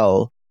someone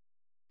tell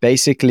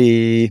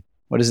basically,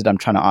 what is it I'm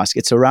trying to ask?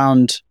 It's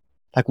around,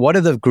 like, what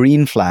are the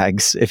green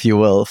flags, if you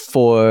will,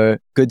 for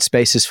good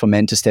spaces for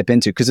men to step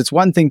into? Because it's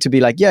one thing to be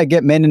like, yeah,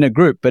 get men in a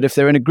group. But if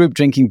they're in a group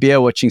drinking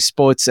beer, watching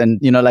sports and,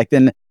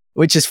 then,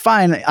 which is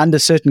fine under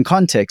certain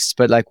contexts,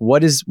 but like,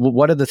 what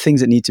are the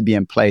things that need to be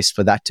in place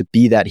for that to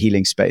be that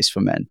healing space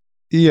for men?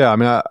 Yeah, I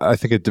mean, I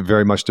think it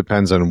very much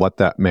depends on what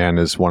that man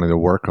is wanting to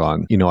work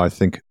on. I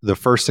think the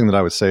first thing that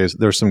I would say is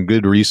there's some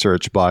good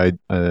research by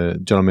a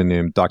gentleman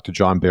named Dr.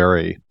 John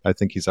Barry. I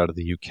think he's out of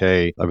the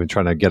UK. I've been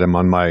trying to get him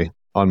on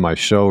my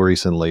show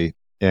recently,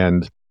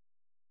 and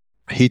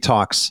he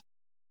talks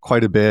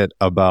quite a bit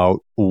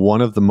about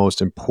one of the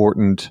most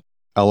important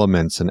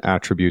elements and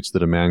attributes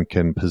that a man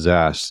can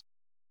possess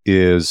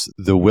is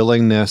the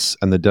willingness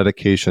and the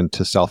dedication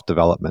to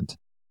self-development.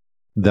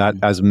 That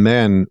as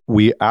men,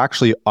 we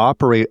actually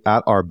operate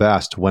at our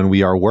best when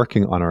we are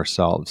working on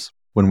ourselves,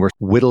 when we're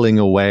whittling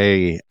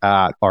away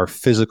at our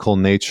physical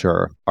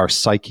nature, our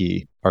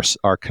psyche,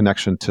 our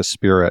connection to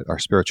spirit, our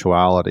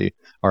spirituality,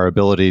 our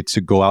ability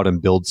to go out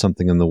and build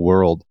something in the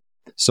world.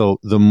 So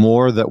the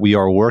more that we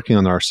are working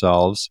on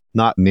ourselves,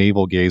 not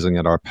navel gazing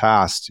at our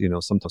past,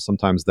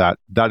 sometimes that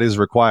is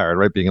required,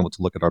 right? Being able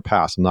to look at our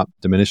past. I'm not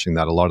diminishing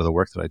that. A lot of the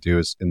work that I do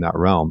is in that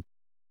realm.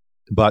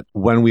 But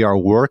when we are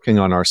working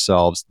on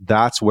ourselves,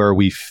 that's where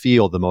we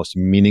feel the most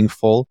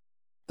meaningful.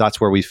 That's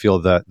where we feel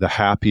the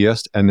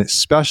happiest. And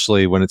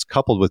especially when it's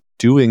coupled with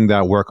doing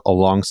that work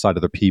alongside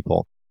other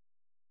people.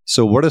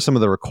 So what are some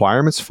of the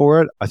requirements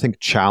for it? I think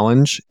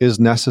challenge is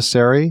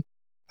necessary.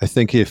 I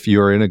think if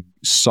you're in a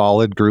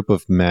solid group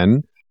of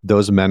men,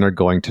 those men are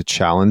going to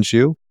challenge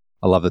you.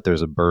 I love that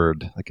there's a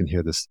bird. I can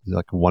hear this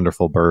like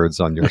wonderful birds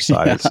on your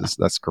side. Yeah.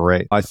 That's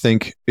great. I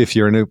think if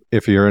you're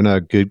in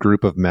a good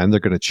group of men,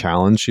 they're going to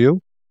challenge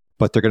you,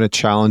 but they're going to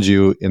challenge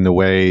you in the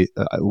way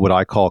what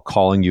I call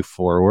calling you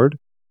forward.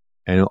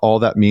 And all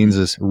that means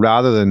is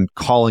rather than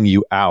calling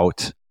you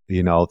out,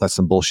 that's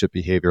some bullshit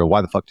behavior.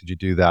 Why the fuck did you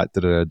do that?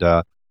 Da, da, da,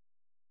 da.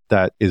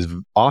 That is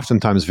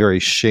oftentimes very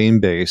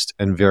shame-based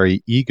and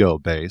very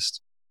ego-based.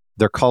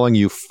 They're calling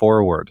you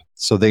forward.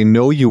 So they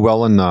know you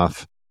well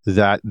enough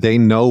that they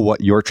know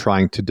what you're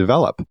trying to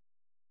develop.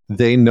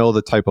 They know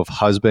the type of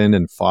husband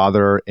and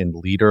father and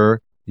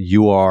leader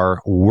you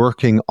are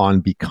working on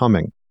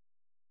becoming.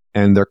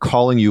 And they're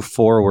calling you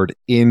forward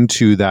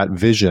into that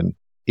vision,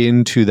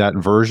 into that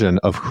version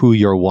of who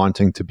you're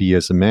wanting to be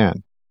as a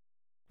man,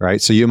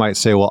 right? So you might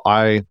say, well,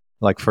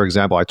 for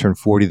example, I turned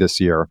 40 this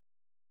year.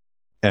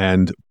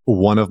 And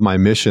one of my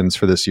missions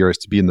for this year is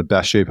to be in the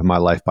best shape of my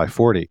life by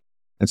 40.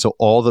 And so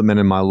all the men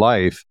in my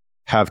life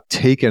have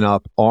taken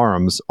up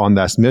arms on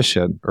this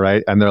mission,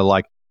 right? And they're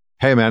like,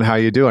 hey man, how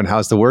you doing?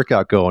 How's the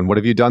workout going? What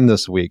have you done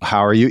this week?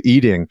 How are you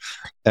eating?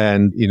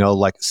 And,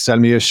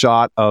 send me a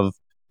shot of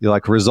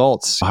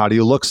results. How do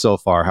you look so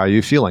far? How are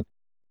you feeling?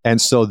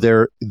 And so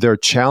they're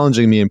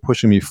challenging me and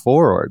pushing me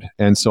forward.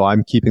 And so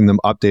I'm keeping them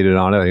updated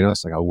on it.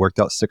 It's like I worked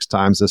out 6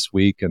 times this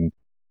week and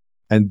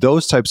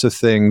those types of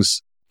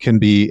things can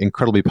be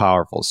incredibly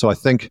powerful. So I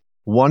think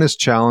 1 is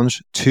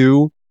challenge,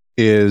 2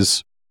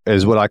 is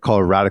what I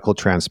call radical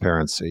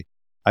transparency.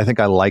 I think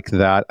I like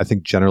that. I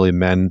think generally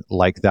men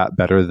like that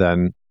better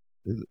than,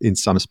 in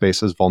some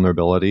spaces,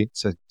 vulnerability.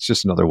 So it's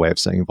just another way of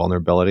saying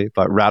vulnerability,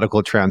 but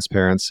radical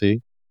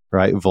transparency,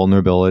 right?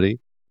 Vulnerability,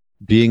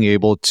 being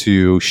able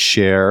to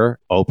share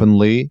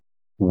openly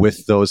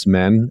with those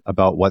men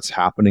about what's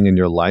happening in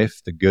your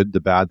life, the good,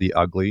 the bad, the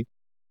ugly.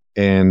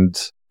 And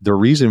the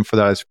reason for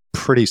that is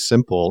pretty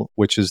simple,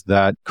 which is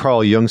that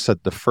Carl Jung said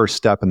the first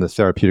step in the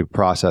therapeutic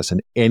process, in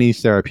any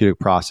therapeutic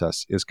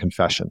process, is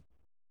confession.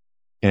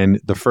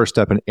 And the first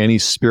step in any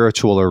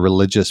spiritual or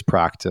religious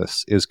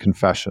practice is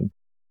confession.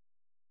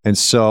 And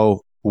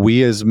so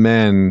we as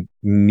men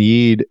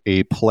need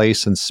a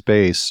place and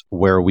space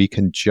where we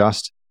can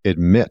just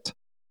admit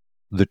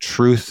the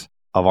truth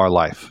of our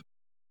life,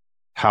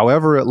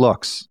 however it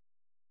looks,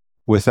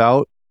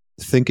 without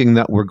thinking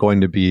that we're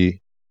going to be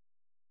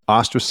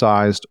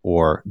ostracized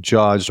or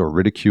judged or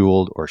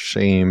ridiculed or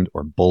shamed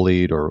or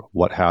bullied or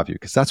what have you,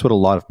 because that's what a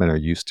lot of men are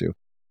used to.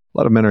 A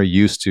lot of men are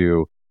used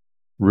to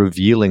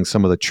revealing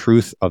some of the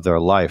truth of their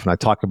life. And I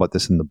talk about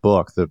this in the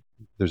book.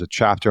 There's a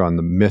chapter on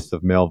the myth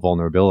of male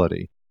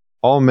vulnerability.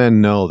 All men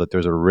know that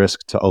there's a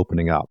risk to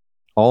opening up.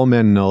 All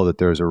men know that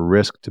there's a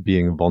risk to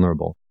being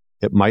vulnerable.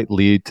 It might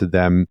lead to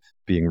them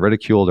being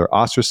ridiculed or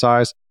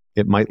ostracized.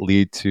 It might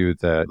lead to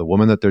the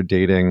woman that they're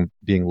dating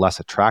being less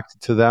attracted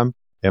to them.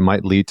 It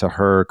might lead to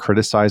her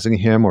criticizing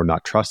him or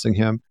not trusting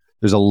him.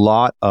 There's a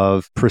lot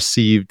of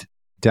perceived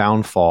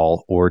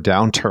downfall or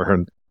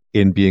downturn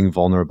in being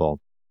vulnerable.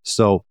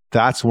 So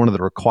that's one of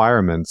the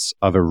requirements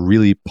of a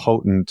really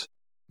potent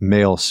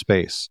male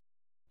space,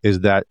 is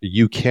that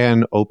you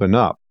can open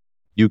up.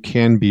 You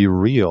can be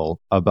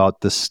real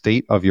about the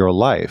state of your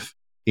life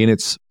in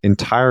its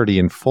entirety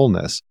and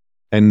fullness,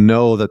 and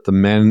know that the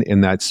men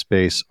in that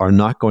space are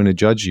not going to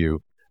judge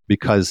you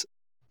because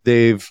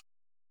they've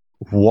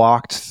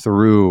walked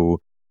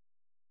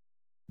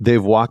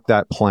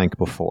that plank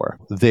before.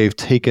 They've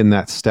taken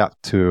that step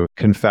to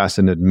confess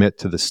and admit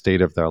to the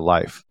state of their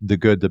life, the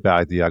good, the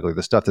bad, the ugly,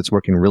 the stuff that's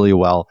working really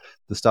well,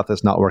 the stuff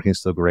that's not working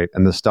so great,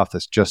 and the stuff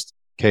that's just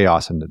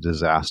chaos and a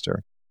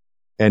disaster.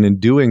 And in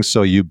doing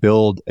so, you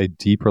build a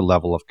deeper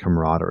level of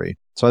camaraderie.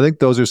 So I think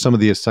those are some of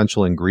the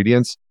essential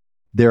ingredients.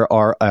 There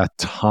are a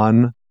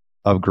ton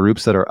of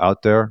groups that are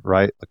out there,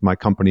 right? Like my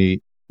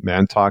company,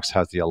 ManTalks,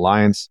 has the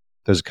Alliance.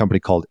 There's a company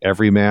called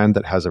Everyman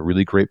that has a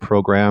really great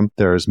program.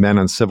 There's Men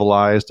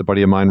Uncivilized, a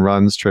buddy of mine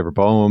runs, Trevor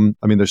Boehm.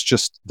 I mean,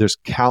 there's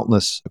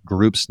countless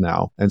groups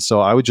now. And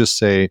so I would just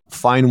say,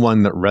 find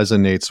one that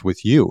resonates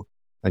with you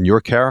and your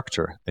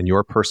character and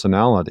your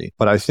personality.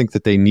 But I think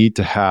that they need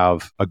to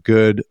have a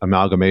good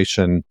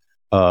amalgamation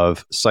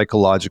of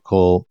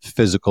psychological,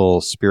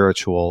 physical,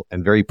 spiritual,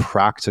 and very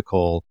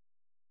practical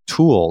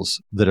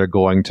tools that are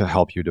going to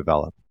help you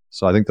develop.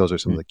 So I think those are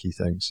some of the key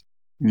things.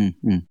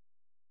 Mm-hmm.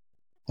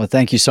 Well,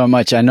 thank you so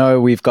much. I know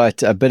we've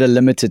got a bit of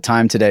limited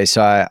time today,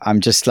 so I'm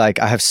just like,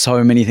 I have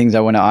so many things I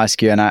want to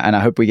ask you, and I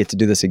hope we get to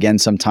do this again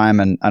sometime.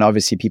 And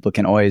obviously people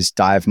can always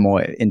dive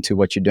more into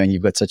what you're doing.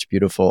 You've got such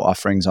beautiful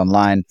offerings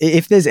online.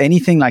 If there's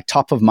anything like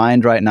top of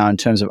mind right now in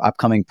terms of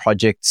upcoming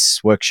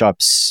projects,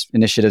 workshops,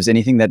 initiatives,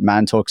 anything that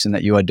ManTalks and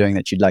that you are doing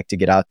that you'd like to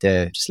get out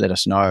there, just let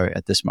us know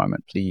at this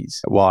moment,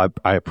 please. Well,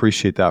 I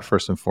appreciate that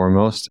first and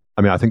foremost.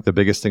 I mean, I think the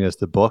biggest thing is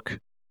the book.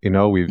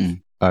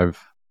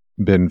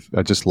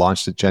 I just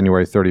launched it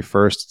January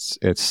 31st.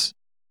 It's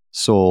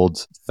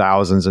sold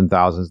thousands and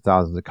thousands and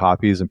thousands of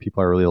copies, and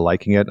people are really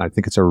liking it. And I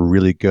think it's a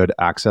really good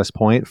access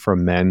point for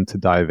men to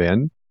dive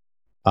in.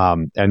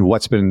 And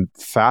what's been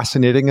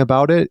fascinating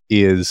about it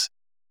is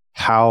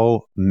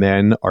how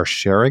men are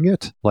sharing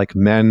it. Like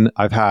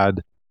I've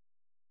had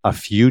a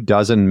few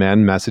dozen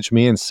men message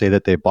me and say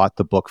that they bought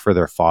the book for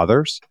their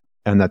fathers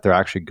and that they're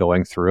actually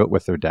going through it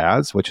with their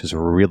dads, which has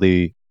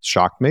really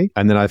shocked me.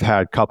 And then I've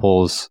had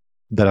couples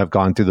that have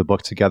gone through the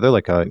book together,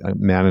 like a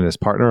man and his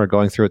partner are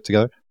going through it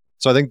together.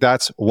 So I think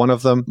that's one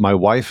of them. My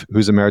wife,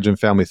 who's a marriage and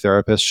family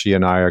therapist, she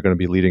and I are going to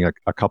be leading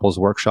a couples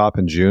workshop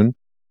in June.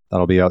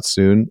 That'll be out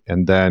soon.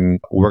 And then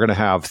we're going to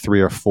have 3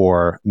 or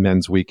 4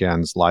 men's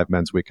weekends, live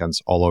men's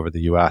weekends all over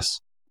the US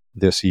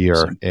this year.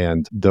 Awesome.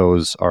 And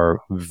those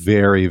are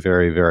very,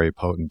 very, very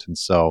potent. And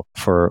so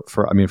for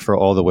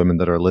all the women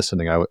that are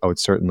listening, I would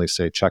certainly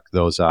say check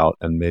those out,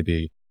 and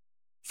maybe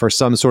for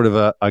some sort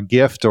of a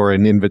gift or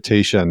an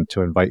invitation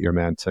to invite your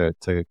man to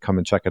come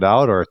and check it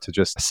out, or to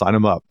just sign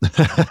him up.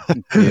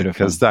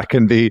 Because that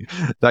can be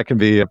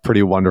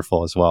pretty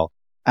wonderful as well.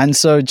 And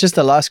so just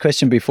the last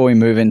question before we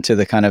move into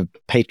the kind of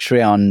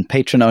patron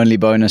only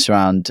bonus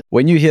round.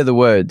 When you hear the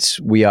words,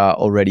 "we are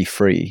already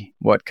free,"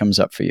 what comes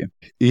up for you?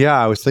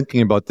 Yeah, I was thinking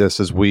about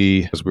this as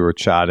we were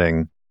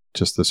chatting,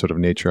 just the sort of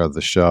nature of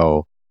the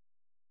show.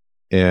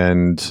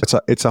 And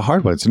it's a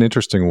hard one. It's an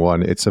interesting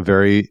one. I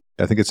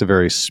think it's a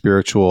very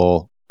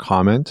spiritual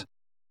comment,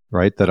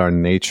 right? That our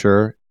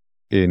nature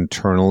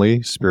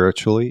internally,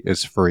 spiritually,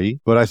 is free.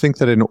 But I think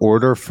that in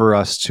order for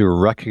us to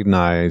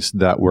recognize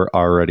that we're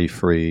already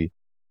free,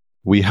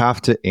 we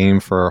have to aim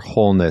for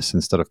wholeness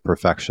instead of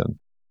perfection.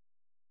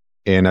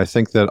 And I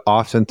think that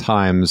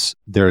oftentimes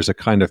there's a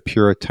kind of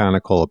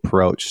puritanical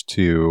approach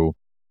to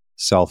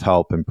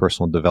self-help and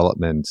personal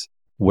development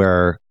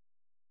where,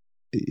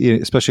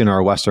 especially in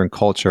our Western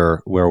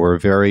culture, where we're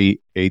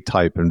very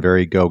A-type and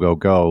very go, go,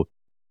 go,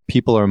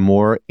 people are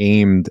more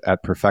aimed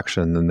at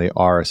perfection than they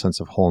are a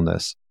sense of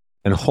wholeness.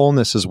 And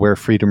wholeness is where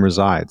freedom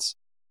resides,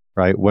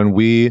 right? When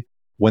the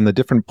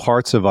different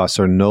parts of us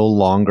are no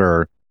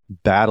longer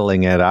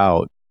battling it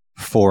out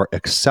for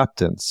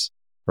acceptance,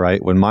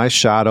 right? When my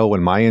shadow,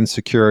 when my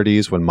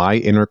insecurities, when my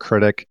inner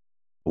critic,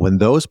 when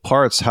those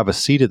parts have a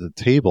seat at the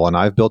table and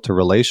I've built a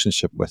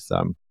relationship with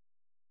them,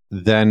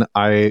 then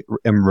I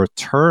am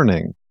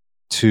returning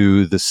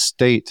to the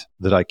state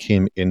that I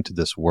came into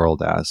this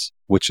world as,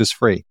 which is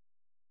free.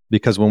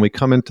 Because when we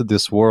come into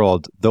this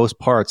world, those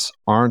parts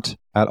aren't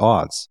at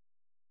odds.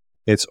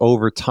 It's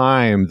over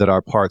time that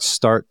our parts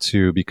start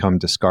to become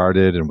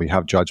discarded and we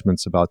have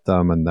judgments about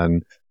them, and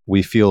then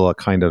we feel a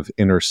kind of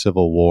inner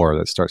civil war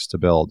that starts to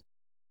build.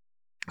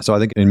 So I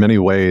think in many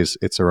ways,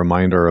 it's a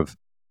reminder of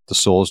the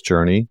soul's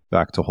journey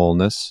back to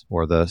wholeness,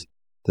 or the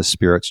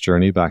spirit's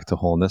journey back to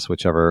wholeness,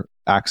 whichever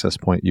access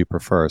point you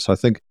prefer. So I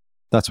think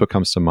that's what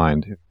comes to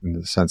mind, in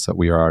the sense that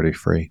we are already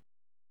free.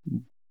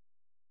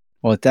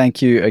 Well,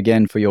 thank you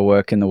again for your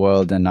work in the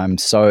world. And I'm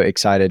so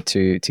excited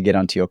to get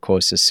onto your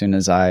course as soon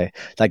as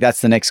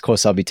that's the next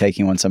course I'll be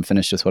taking once I'm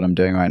finished with what I'm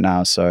doing right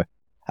now. So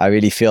I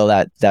really feel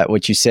that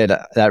what you said,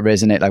 that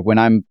resonate. Like when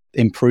I'm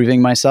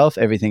improving myself,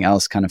 everything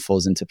else kind of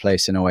falls into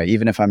place in a way.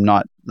 Even if I'm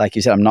not, like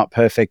you said, I'm not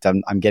perfect.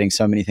 I'm getting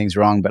so many things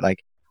wrong, but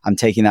like I'm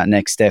taking that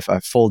next step. I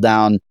fall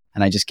down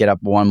and I just get up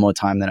one more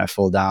time, then I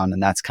fall down.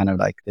 And that's kind of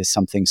like, there's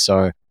something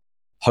so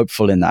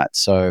hopeful in that.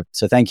 So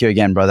thank you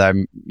again, brother.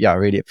 I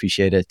really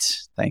appreciate it.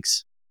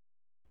 Thanks.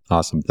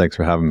 Awesome. Thanks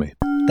for having me.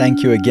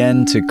 Thank you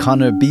again to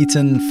Connor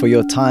Beaton for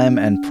your time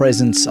and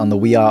presence on the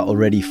We Are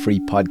Already Free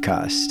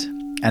podcast.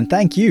 And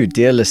thank you,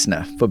 dear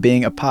listener, for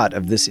being a part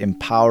of this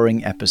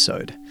empowering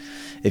episode.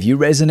 If you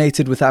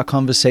resonated with our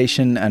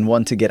conversation and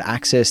want to get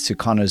access to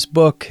Connor's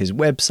book, his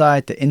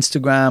website, the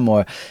Instagram,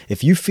 or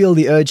if you feel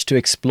the urge to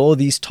explore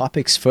these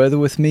topics further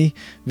with me,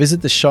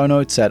 visit the show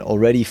notes at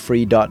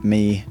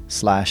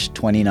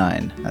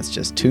alreadyfree.me/29. That's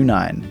just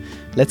 29.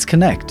 Let's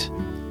connect.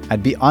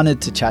 I'd be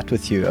honored to chat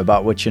with you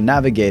about what you're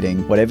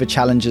navigating, whatever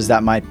challenges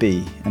that might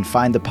be, and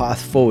find the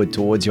path forward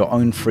towards your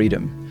own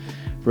freedom.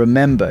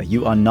 Remember,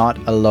 you are not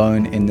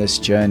alone in this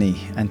journey,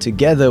 and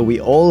together we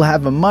all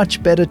have a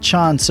much better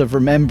chance of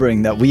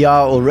remembering that we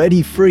are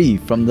already free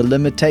from the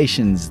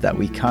limitations that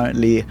we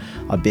currently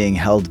are being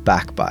held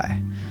back by.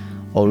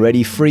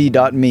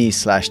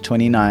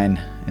 Alreadyfree.me/29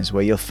 is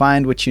where you'll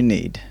find what you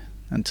need.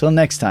 Until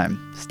next time,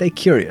 stay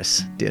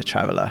curious, dear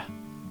traveler.